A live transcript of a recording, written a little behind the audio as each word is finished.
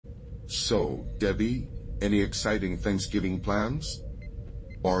So, Debbie, any exciting Thanksgiving plans?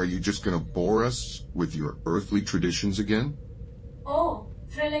 Or are you just gonna bore us with your earthly traditions again? Oh,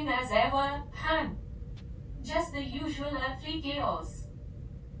 thrilling as ever, Han. Just the usual earthly chaos.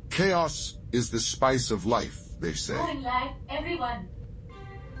 Chaos is the spice of life, they say. Go in life, everyone.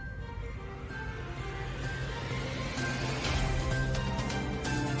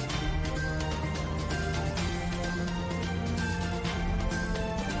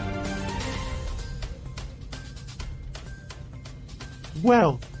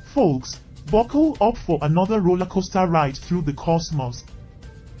 Well, folks, buckle up for another roller coaster ride through the cosmos.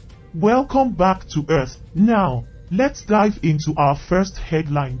 Welcome back to Earth. Now, let's dive into our first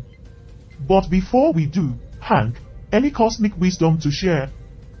headline. But before we do, Hank, any cosmic wisdom to share?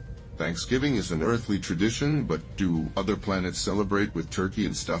 Thanksgiving is an earthly tradition, but do other planets celebrate with turkey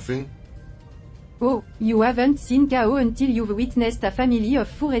and stuffing? Oh, you haven't seen KO until you've witnessed a family of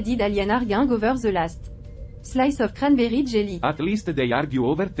four-headed alien arguing over the last slice of cranberry jelly. At least they argue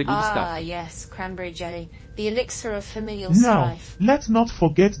over the good stuff. Ah, yes, cranberry jelly. The elixir of familial Now, strife. let's not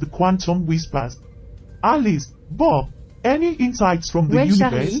forget the quantum whispers. Alice, Bob, any insights from the Well,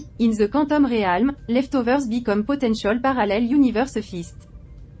 universe? Charlie, in the quantum realm, leftovers become potential parallel universe feast.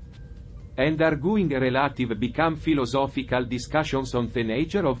 And arguing relative become philosophical discussions on the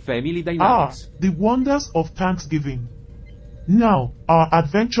nature of family dynamics. The wonders of Thanksgiving. Now, our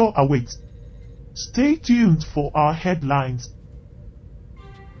adventure awaits. Stay tuned for our headlines.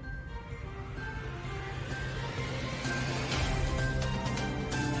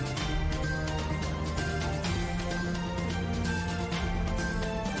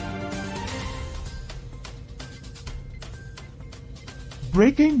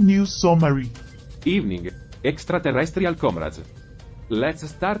 Breaking news summary. Evening, extraterrestrial comrades. Let's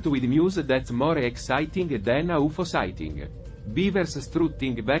start with news that's more exciting than a UFO sighting. Beavers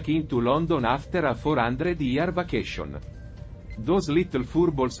strutting back into London after a 400-year vacation. Those little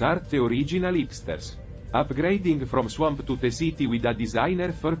furballs are the original hipsters. Upgrading from swamp to the city with a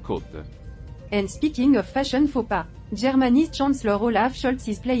designer fur coat. And speaking of fashion faux pas, Germany's Chancellor Olaf Scholz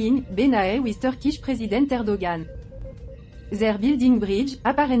is playing Benahe with Turkish President Erdogan. They're building bridge,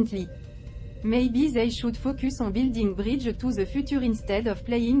 apparently. Maybe they should focus on building bridge to the future instead of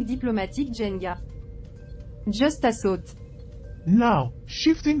playing diplomatic Jenga. Just a thought. Now,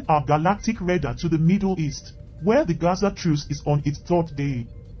 shifting our galactic radar to the Middle East, where the Gaza truce is on its third day.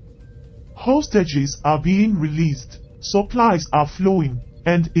 Hostages are being released, supplies are flowing,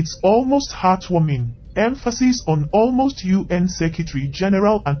 and it's almost heartwarming. Emphasis on almost UN Secretary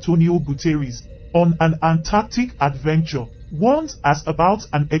General Antonio Guterres, on an Antarctic adventure, warns us about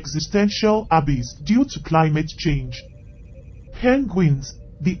an existential abyss due to climate change. Penguins,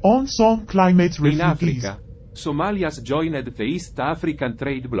 the unsung climate In refugees. Africa, Somalia's joined the East African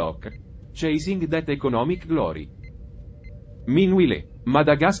trade bloc, chasing that economic glory. Meanwhile,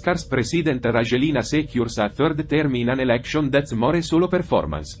 Madagascar's President Rajoelina secures a third term in an election that's more a solo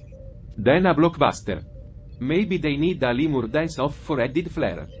performance than a blockbuster. Maybe they need a lemur dance-off for added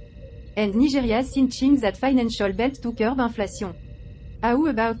flair. And Nigeria's cinching that financial belt to curb inflation. How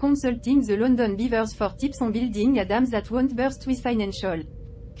about consulting the London Beavers for tips on building a dam that won't burst with financial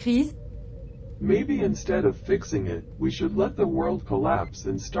crisis? Maybe instead of fixing it, we should let the world collapse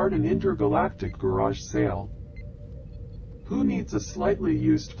and start an intergalactic garage sale. Who needs a slightly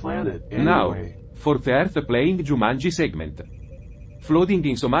used planet Now, anyway? for the Earth-playing Jumanji segment. Flooding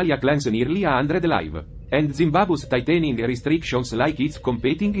in Somalia claims nearly 100 live. And Zimbabwe's tightening restrictions like it's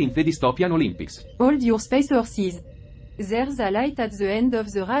competing in the dystopian Olympics. Hold your space horses. There's a light at the end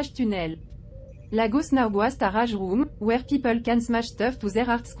of the Rage Tunnel. Lagos now boasts a Rage Room, where people can smash stuff to their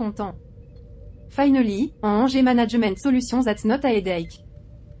heart's content. Finally, en Angers Management Solutions that's not a headache.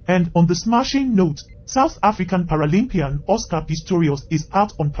 And on the smashing note, South African Paralympian Oscar Pistorius is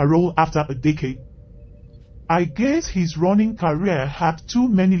out on parole after a decade. I guess his running career had too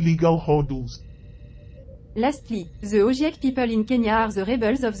many legal hurdles. Lastly, the Ogiek people in Kenya are the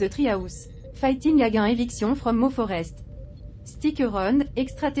rebels of the treehouse, fighting against eviction from Mo Forest. Stick around,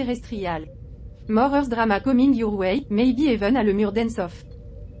 extraterrestrial. More Earth drama coming your way, maybe even a lemur dance-off.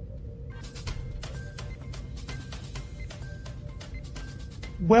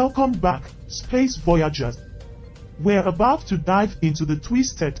 Welcome back, Space Voyagers. We're about to dive into the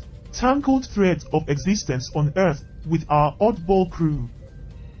twisted, tangled threads of existence on Earth with our oddball crew.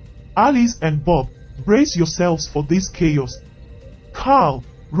 Alice and Bob, brace yourselves for this chaos. Carl,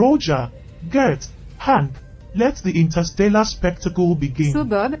 Roger, Gert, Hank, let the interstellar spectacle begin. So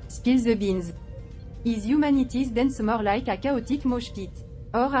Bob, spill the beans. Is humanity's dance more like a chaotic mosh pit?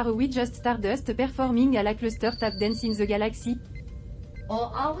 Or are we just stardust performing a lackluster tap dance in the galaxy? Or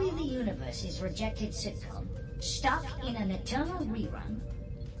are we the universe's rejected sitcom, stuck in an eternal rerun?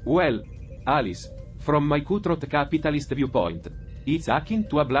 Well, Alice, from my cutthroat capitalist viewpoint, it's akin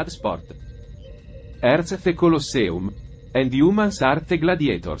to a blood sport. Earth's the Colosseum, and humans are the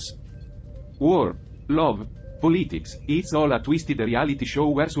gladiators. War, love, politics, it's all a twisted reality show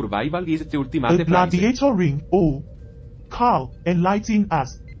where survival is the ultimate A prize. gladiator ring, oh. Carl, enlighten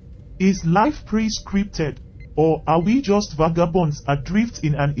us. Is life pre-scripted, or are we just vagabonds adrift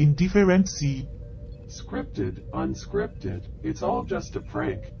in an indifferent sea? Scripted, unscripted, it's all just a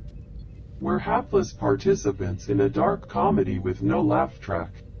prank. We're hapless participants in a dark comedy with no laugh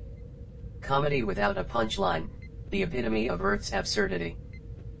track. Comedy without a punchline, the epitome of Earth's absurdity.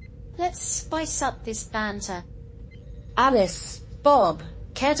 Let's spice up this banter. Alice, Bob,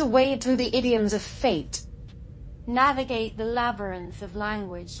 care to wade through the idioms of fate? Navigate the labyrinth of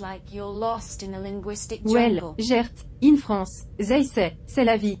language like you're lost in a linguistic jungle. Well, Gert, in France, they say, c'est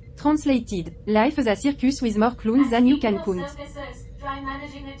la vie. Translated, life is a circus with more clowns than you can count. Circuses, try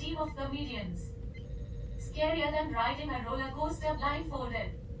managing a team of comedians. Scarier than riding a roller coaster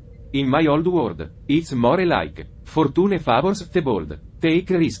blindfolded. In my old world, it's more like, fortune favors the bold, take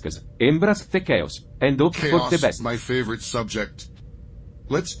risks, embrace the chaos, and hope for the Chaos, best. my favorite subject.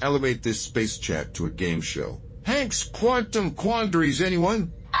 Let's elevate this space chat to a game show. Hank's Quantum Quandaries,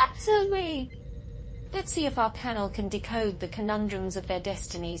 anyone? Absolutely. Let's see if our panel can decode the conundrums of their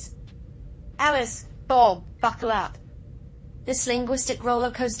destinies. Alice, Bob, buckle up. This linguistic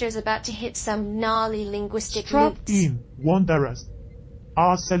roller coaster is about to hit some gnarly linguistic Strap loops. in, wanderers.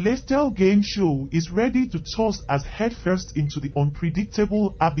 Our celestial game show is ready to toss us headfirst into the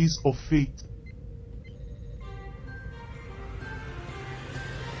unpredictable abyss of fate.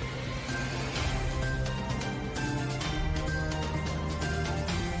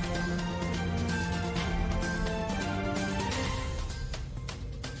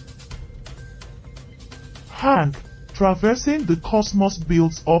 Hank, traversing the cosmos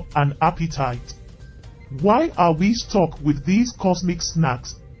builds up an appetite. Why are we stuck with these cosmic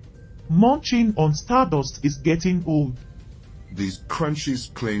snacks? Munching on stardust is getting old. These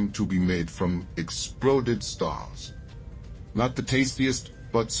crunchies claim to be made from exploded stars. Not the tastiest,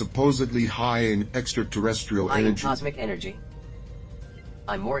 but supposedly high in extraterrestrial High in energy. cosmic energy.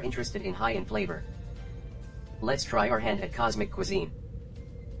 I'm more interested in high in flavor. Let's try our hand at cosmic cuisine.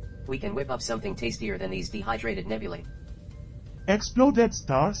 We can whip up something tastier than these dehydrated nebulae. Exploded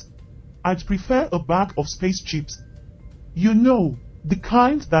stars? I'd prefer a bag of space chips. You know, the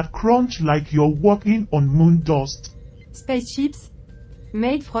kind that crunch like you're walking on moon dust. Spaceships?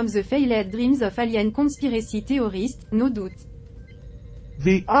 Made from the failed dreams of alien conspiracy theorists, no doubt.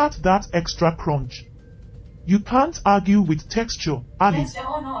 They add that extra crunch. You can't argue with texture, Alice. Texture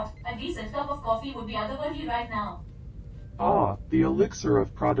or not, a decent cup of coffee would be otherworldly right now. Ah, the elixir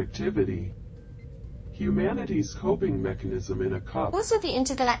of productivity. Humanity's coping mechanism in a cup. Also the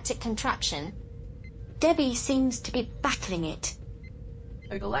intergalactic contraption. Debbie seems to be battling it.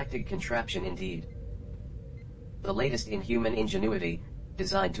 A galactic contraption indeed. The latest in human ingenuity,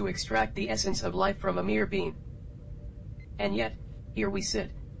 designed to extract the essence of life from a mere being. And yet, here we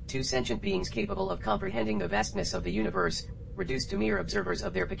sit, two sentient beings capable of comprehending the vastness of the universe, reduced to mere observers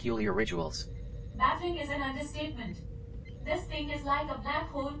of their peculiar rituals. Battling is an understatement. This thing is like a black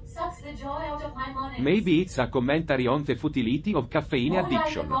hole, sucks the joy out of my mornings. Maybe it's a commentary on the futility of caffeine More like a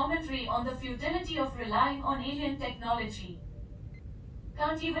addiction. commentary on the futility of relying on alien technology.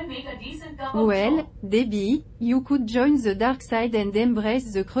 Can't even make a decent cup of Well, joe. Debbie, you could join the dark side and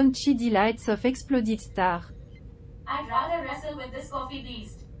embrace the crunchy delights of exploded star. I'd rather wrestle with this coffee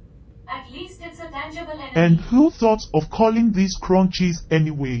beast. At least it's a tangible enemy. And who thought of calling these crunchies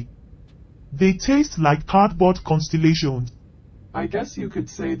anyway? They taste like cardboard constellations. I guess you could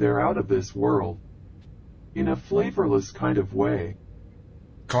say they're out of this world. In a flavorless kind of way.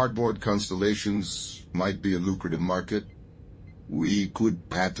 Cardboard constellations might be a lucrative market. We could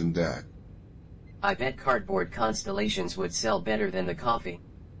patent that. I bet cardboard constellations would sell better than the coffee.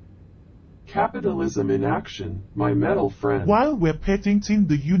 Capitalism in action, my metal friend. While we're patenting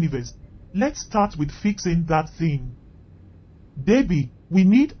the universe, let's start with fixing that thing. Debbie, we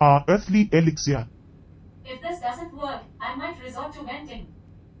need our earthly elixir. If this doesn't work, I might resort to venting.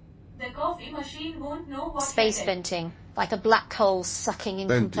 The coffee machine won't know what Space hit it. venting, like a black hole sucking in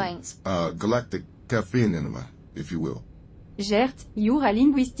Venting. complaints. Galactic caffeine enema, if you will. Gert, you're a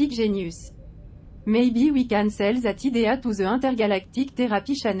linguistic genius. Maybe we can sell that idea to the intergalactic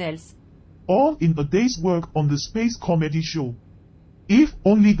therapy channels. All in a day's work on the space comedy show. If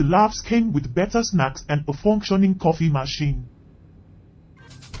only the laughs came with better snacks and a functioning coffee machine.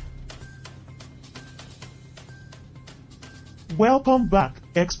 Welcome back,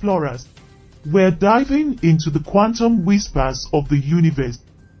 explorers. We're diving into the quantum whispers of the universe.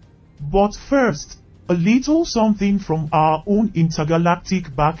 But first, a little something from our own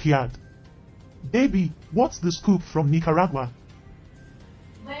intergalactic backyard. Baby, what's the scoop from Nicaragua?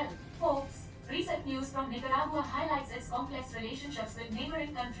 Well, folks, recent news from Nicaragua highlights its complex relationships with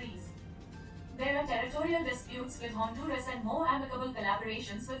neighboring countries. There are territorial disputes with Honduras and more amicable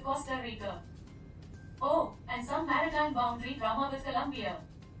collaborations with Costa Rica. Oh, and some maritime boundary drama with Colombia.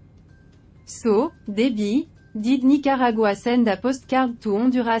 So, Debbie, did Nicaragua send a postcard to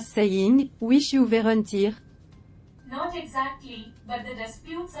Honduras saying, "Wish you weren't here"? Not exactly, but the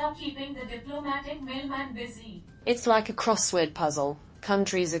disputes are keeping the diplomatic mailman busy. It's like a crossword puzzle,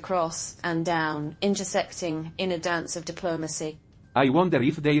 countries across and down, intersecting in a dance of diplomacy. I wonder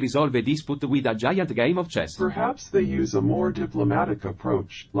if they resolve a dispute with a giant game of chess. Perhaps they use a more diplomatic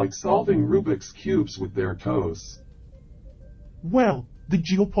approach, like solving Rubik's cubes with their toes. Well, the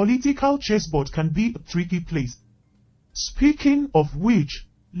geopolitical chessboard can be a tricky place. Speaking of which,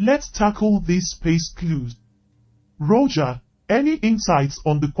 let's tackle these space clues. Roger, any insights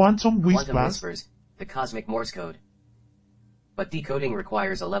on the quantum whispers? Quantum whispers, the cosmic Morse code. But decoding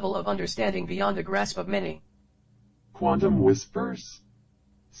requires a level of understanding beyond the grasp of many. Quantum whispers?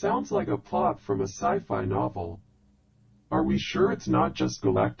 Sounds like a plot from a sci-fi novel. Are we sure it's not just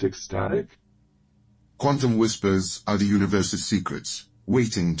galactic static? Quantum whispers are the universe's secrets,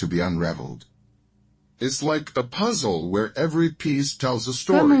 waiting to be unraveled. It's like a puzzle where every piece tells a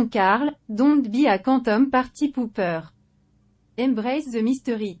story. Comme on Carl, don't be a quantum party pooper. Embrace the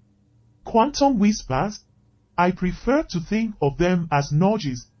mystery. Quantum whispers? I prefer to think of them as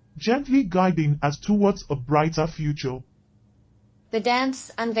nudges, gently guiding us towards a brighter future. The dance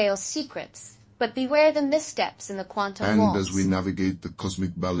unveils secrets, but beware the missteps in the quantum And waltz. as we navigate the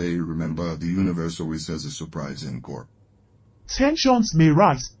cosmic ballet, remember the universe always has a surprise encore. Tensions may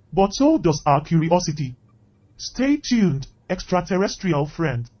rise, but so does our curiosity. Stay tuned, extraterrestrial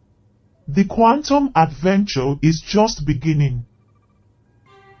friend. The quantum adventure is just beginning.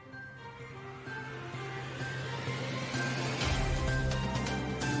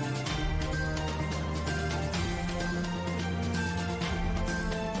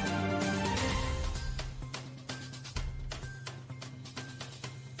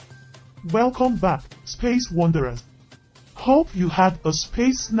 Welcome back, Space Wanderers. Hope you had a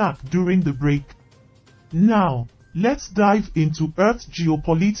space snack during the break. Now, let's dive into Earth's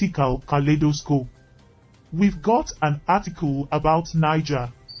geopolitical kaleidoscope. We've got an article about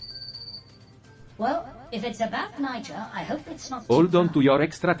Niger. Well, if it's about Niger, I hope it's not too Hold on far. to your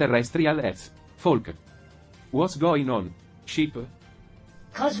extraterrestrial ass, folk. What's going on, ship?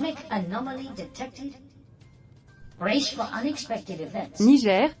 Cosmic anomaly detected. Brace for unexpected events.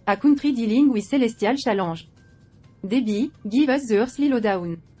 Niger, a country dealing with celestial challenge. Debbie, give us the earthly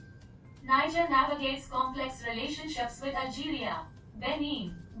lowdown. Niger navigates complex relationships with Algeria,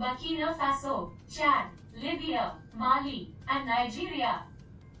 Benin, Burkina Faso, Chad, Libya, Mali, and Nigeria.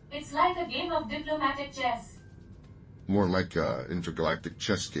 It's like a game of diplomatic chess. More like an intergalactic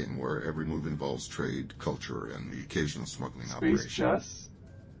chess game where every move involves trade, culture, and the occasional smuggling Space operation. chess?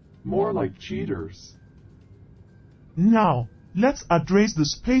 More like cheaters. Now, let's address the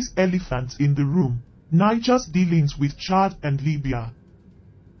space elephant in the room, Niger's dealings with Chad and Libya.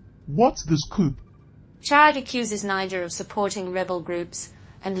 What's the scoop? Chad accuses Niger of supporting rebel groups,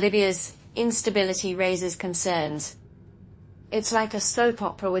 and Libya's instability raises concerns. It's like a soap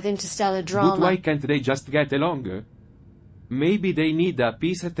opera with interstellar drama. But why can't they just get along? Maybe they need a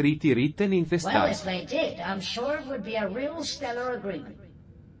peace treaty written in the Well, stars. if they did, I'm sure it would be a real stellar agreement.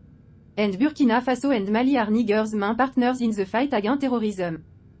 And Burkina Faso and Mali are Niger's main partners in the fight against terrorism.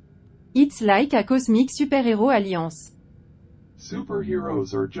 It's like a cosmic superhero alliance.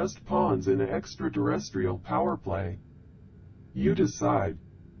 Superheroes are just pawns in an extraterrestrial power play. You decide.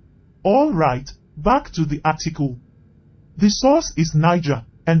 Alright, back to the article. The source is Niger,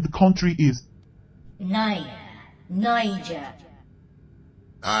 and the country is Niger.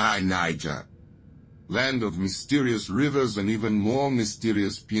 Ah, Niger. Land of mysterious rivers and even more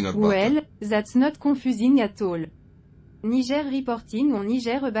mysterious peanut butter. Well, that's not confusing at all. Niger reporting on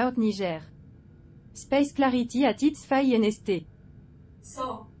Niger about Niger. Space clarity at its FINST.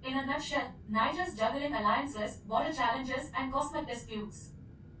 So, in a nutshell, Niger's juggling alliances, border challenges, and cosmic disputes.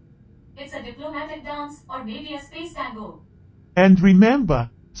 It's a diplomatic dance, or maybe a space tango. And remember,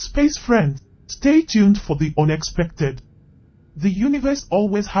 space friends, stay tuned for the unexpected. The universe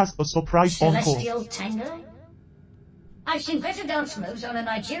always has a surprise encore. Celestial tango? I've seen better dance moves on a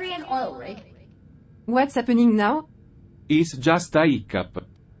Nigerian oil rig. What's happening now? It's just a hiccup.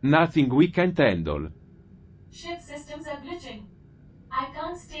 Nothing we can't handle. Ship systems are glitching. I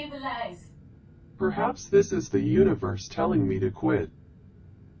can't stabilize. Perhaps this is the universe telling me to quit.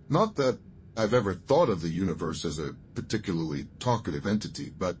 Not that I've ever thought of the universe as a particularly talkative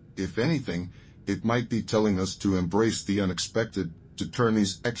entity, but if anything, it might be telling us to embrace the unexpected, to turn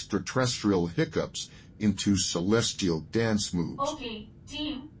these extraterrestrial hiccups into celestial dance moves. Okay,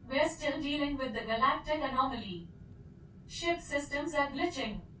 team, we're still dealing with the galactic anomaly. Ship systems are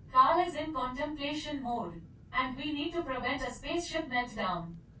glitching. Carl is in contemplation mode, and we need to prevent a spaceship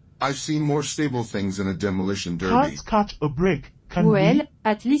meltdown. I've seen more stable things in a demolition derby. Can't catch a break, can Well, we?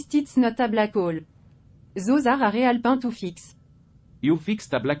 at least it's not a black hole. Those are a real pain to fix. You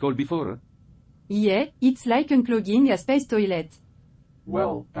fixed a black hole before? Yeah, it's like unclogging a space toilet.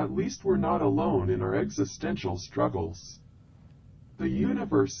 Well, at least we're not alone in our existential struggles. The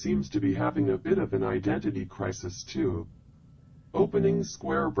universe seems to be having a bit of an identity crisis too. Opening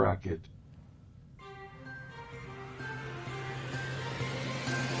square bracket.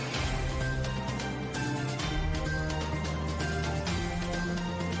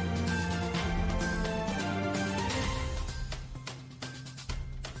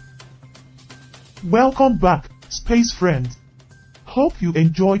 Welcome back, space friends. Hope you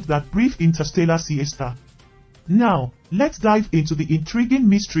enjoyed that brief interstellar siesta. Now, let's dive into the intriguing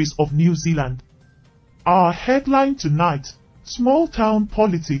mysteries of New Zealand. Our headline tonight, small town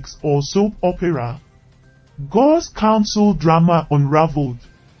politics or soap opera. Gore's council drama unraveled.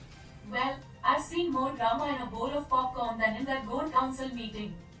 Well, I've seen more drama in a bowl of popcorn than in that Gold Council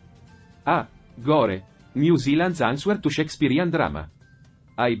meeting. Ah, Gore, New Zealand's answer to Shakespearean drama.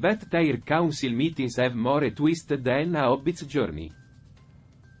 I bet their council meetings have more a twist than a hobbit's journey.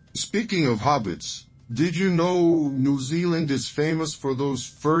 Speaking of hobbits, did you know New Zealand is famous for those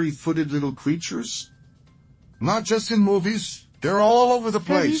furry-footed little creatures? Not just in movies, they're all over the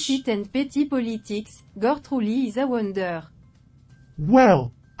Furry place. shit and petty politics, Gore truly is a wonder.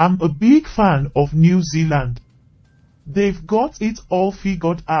 Well, I'm a big fan of New Zealand. They've got it all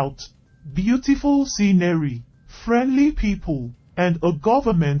figured out. Beautiful scenery, friendly people, and a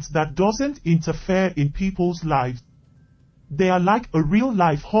government that doesn't interfere in people's lives. They are like a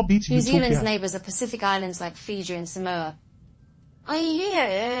real-life hobbit New Zealand's utopia. neighbours are Pacific islands like Fiji and Samoa. I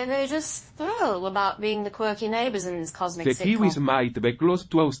hear they're just thrilled about being the quirky neighbours in this cosmic The sitcom. Kiwis might be close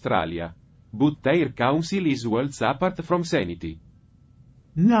to Australia, but their council is worlds apart from sanity.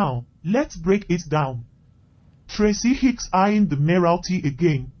 Now, let's break it down. Tracy Hicks eyeing the Mayoralty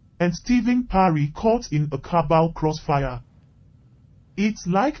again, and Stephen Parry caught in a cabal crossfire. It's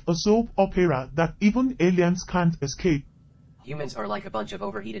like a soap opera that even aliens can't escape. Humans are like a bunch of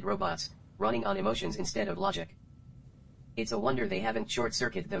overheated robots, running on emotions instead of logic. It's a wonder they haven't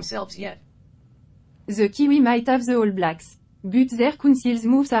short-circuited themselves yet. The Kiwi might have the All Blacks, but their council's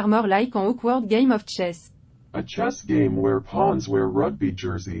moves are more like an awkward game of chess. A chess game where pawns wear rugby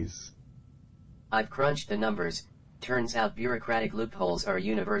jerseys. I've crunched the numbers, turns out bureaucratic loopholes are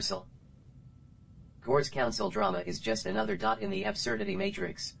universal. Gore's council drama is just another dot in the absurdity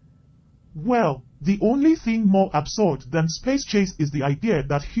matrix. Well, the only thing more absurd than Space Chase is the idea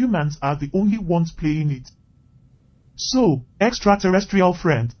that humans are the only ones playing it. So, extraterrestrial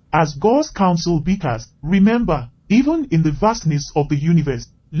friend, as Gore's council bickers, remember, even in the vastness of the universe,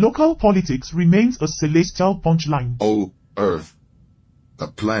 local politics remains a celestial punchline. Oh, Earth. A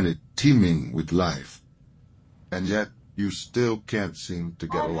planet teeming with life. And yet, you still can't seem to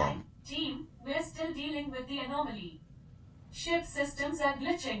get Alright, along. team, we're still dealing with the anomaly. Ship systems are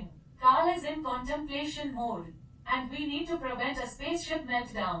glitching. Carl is in contemplation mode, and we need to prevent a spaceship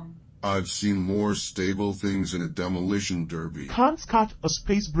meltdown. I've seen more stable things in a demolition derby. Can't catch a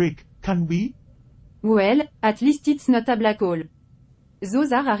space break, can we? Well, at least it's not a black hole.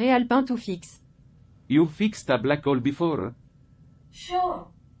 Those are a real pain to fix. You fixed a black hole before? Sure,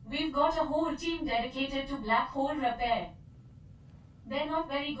 we've got a whole team dedicated to black hole repair. They're not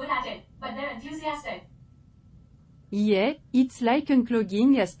very good at it, but they're enthusiastic. Yeah, it's like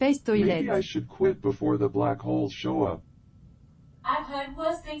unclogging a space toilet. Maybe I should quit before the black holes show up. I've heard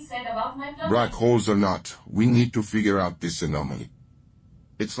worse things said about my plumbing. Black holes or not, we need to figure out this anomaly.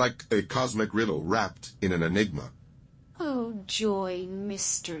 It's like a cosmic riddle wrapped in an enigma. Oh, joy,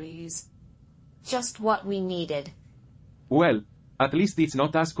 mysteries. Just what we needed. Well, at least it's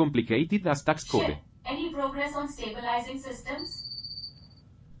not as complicated as tax Shit, code. any progress on stabilizing systems?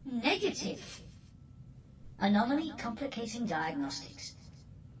 Negative. Anomaly complicating diagnostics.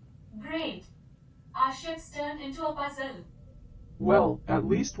 Great. Our ship's turned into a puzzle. Well, at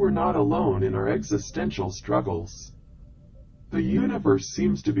least we're not alone in our existential struggles. The universe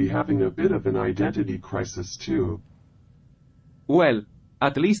seems to be having a bit of an identity crisis too. Well,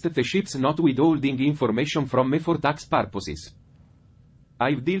 At least the ship's not withholding information from me for tax purposes.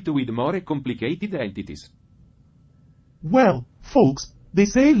 I've dealt with more complicated entities. Well, folks, they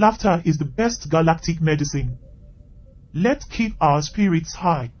say laughter is the best galactic medicine. Let's keep our spirits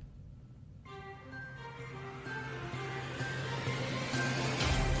high.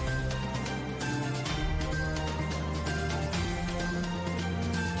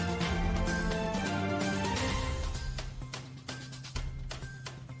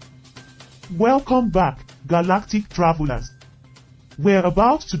 Welcome back, galactic travelers. We're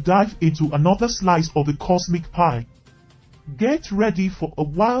about to dive into another slice of the cosmic pie. Get ready for a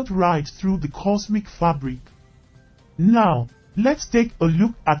wild ride through the cosmic fabric. Now, let's take a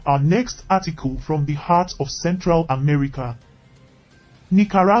look at our next article from the heart of Central America.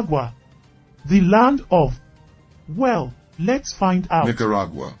 Nicaragua, the land of... Well, let's find out.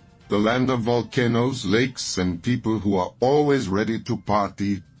 Nicaragua, the land of volcanoes, lakes, and people who are always ready to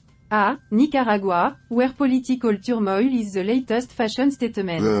party. Ah, Nicaragua, where political turmoil is the latest fashion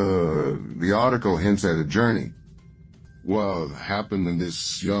statement. The article hints at a journey. What happened in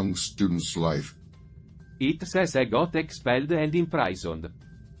this young student's life? It says I got expelled and imprisoned.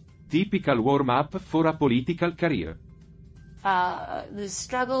 Typical warm-up for a political career. The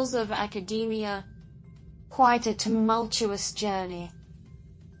struggles of academia. Quite a tumultuous journey.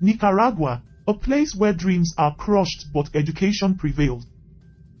 Nicaragua, a place where dreams are crushed but education prevails.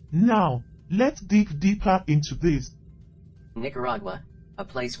 Now, let's dig deeper into this. Nicaragua, a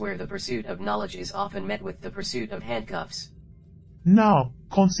place where the pursuit of knowledge is often met with the pursuit of handcuffs. Now,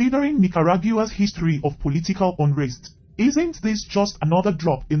 considering Nicaragua's history of political unrest, isn't this just another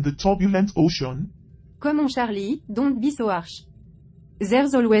drop in the turbulent ocean? Come on Charlie, don't be so harsh.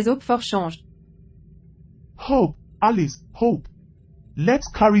 There's always hope for change. Hope, Alice, hope. Let's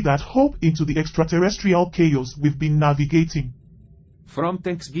carry that hope into the extraterrestrial chaos we've been navigating. From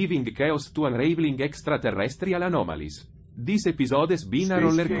Thanksgiving chaos to unraveling extraterrestrial anomalies. This episode has been a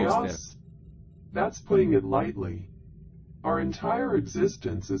roller coaster. Chaos? That's putting it lightly. Our entire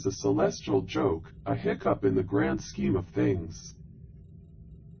existence is a celestial joke, a hiccup in the grand scheme of things.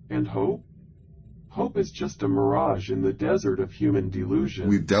 And hope? Hope is just a mirage in the desert of human delusion.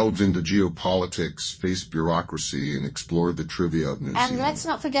 We've delved into geopolitics, faced bureaucracy, and explored the trivia of New And Zealand. let's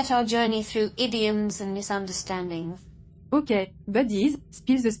not forget our journey through idioms and misunderstandings. Okay, buddies,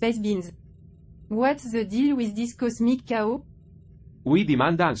 spill the space beans. What's the deal with this cosmic chaos? We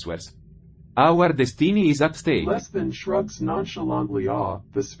demand answers. Our destiny is at stake. Less than shrugs nonchalantly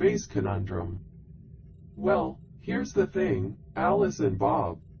the space conundrum. Well, here's the thing, Alice and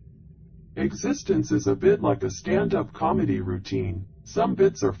Bob. Existence is a bit like a stand-up comedy routine. Some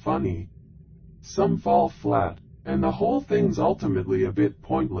bits are funny. Some fall flat, and the whole thing's ultimately a bit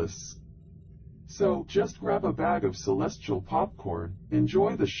pointless. So, just grab a bag of celestial popcorn,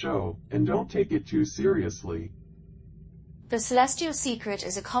 enjoy the show, and don't take it too seriously. The celestial secret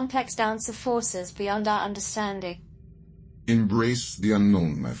is a complex dance of forces beyond our understanding. Embrace the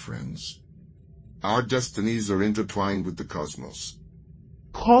unknown, my friends. Our destinies are intertwined with the cosmos.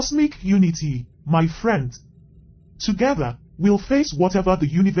 Cosmic unity, my friend. Together, we'll face whatever the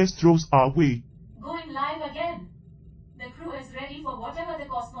universe throws our way. Going live again. The crew is ready for whatever the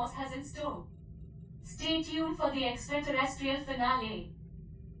cosmos has in store. Stay tuned for the extraterrestrial finale.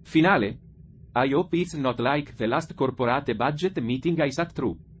 Finale? I hope it's not like the last corporate budget meeting I sat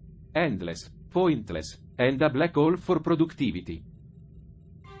through. Endless, pointless, and a black hole for productivity.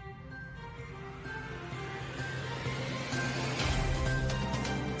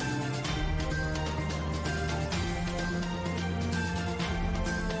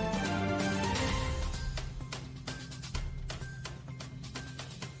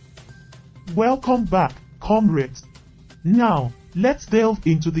 Welcome back, comrades. Now, let's delve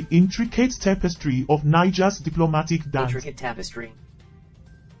into the intricate tapestry of Niger's diplomatic dance. Intricate tapestry.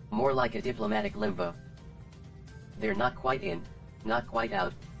 More like a diplomatic limbo. They're not quite in, not quite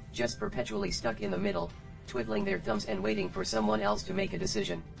out, just perpetually stuck in the middle, twiddling their thumbs and waiting for someone else to make a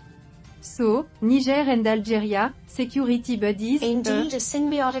decision. So, Niger and Algeria, security buddies. Indeed, a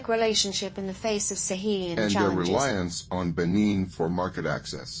symbiotic relationship in the face of Sahelian And their challenges. reliance on Benin for market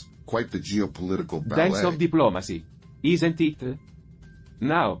access. Quite the geopolitical Dance ballet. of diplomacy. Isn't it?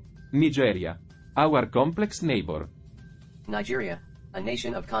 Now, Nigeria. Our complex neighbor. Nigeria, a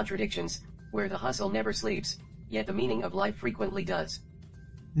nation of contradictions, where the hustle never sleeps, yet the meaning of life frequently does.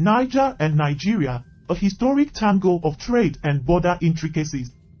 Niger and Nigeria, a historic tangle of trade and border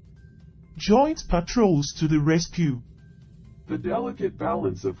intricacies. Joint patrols to the rescue. The delicate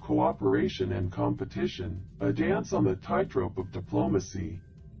balance of cooperation and competition, a dance on the tightrope of diplomacy.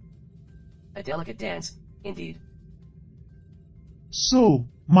 A delicate dance, indeed. So,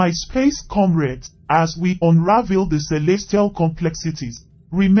 my space comrades, as we unravel the celestial complexities,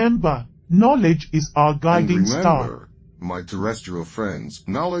 remember, knowledge is our guiding And star. remember, my terrestrial friends,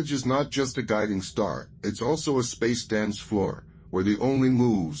 knowledge is not just a guiding star, it's also a space dance floor, where the only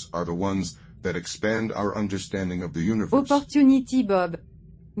moves are the ones that expand our understanding of the universe. Opportunity, Bob.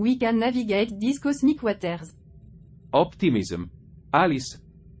 We can navigate these cosmic waters. Optimism. Alice.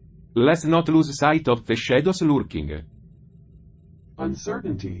 Let's not lose sight of the shadows lurking.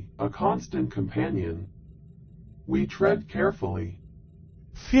 Uncertainty, a constant companion. We tread carefully.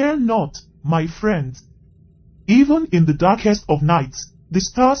 Fear not, my friends. Even in the darkest of nights, the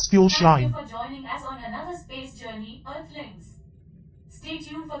stars still shine. Thank you for joining us on another space journey, Earthlings. Stay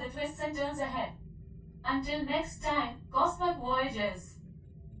tuned for the twists and turns ahead. Until next time, Cosmic Voyagers.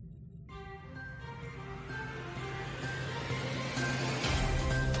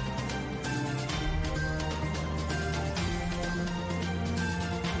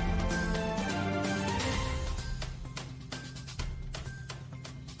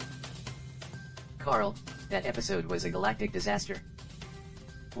 Carl, that episode was a galactic disaster.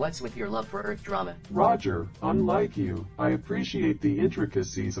 What's with your love for Earth drama? Roger, unlike you, I appreciate the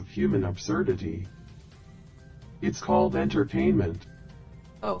intricacies of human absurdity. It's called entertainment.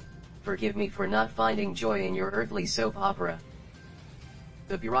 Oh, forgive me for not finding joy in your earthly soap opera.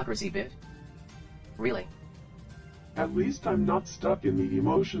 The bureaucracy bit? Really? At least I'm not stuck in the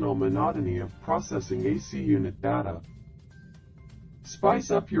emotional monotony of processing AC unit data.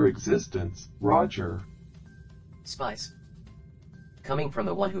 Spice up your existence, Roger. Spice. Coming from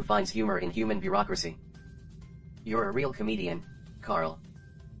the one who finds humor in human bureaucracy. You're a real comedian, Carl.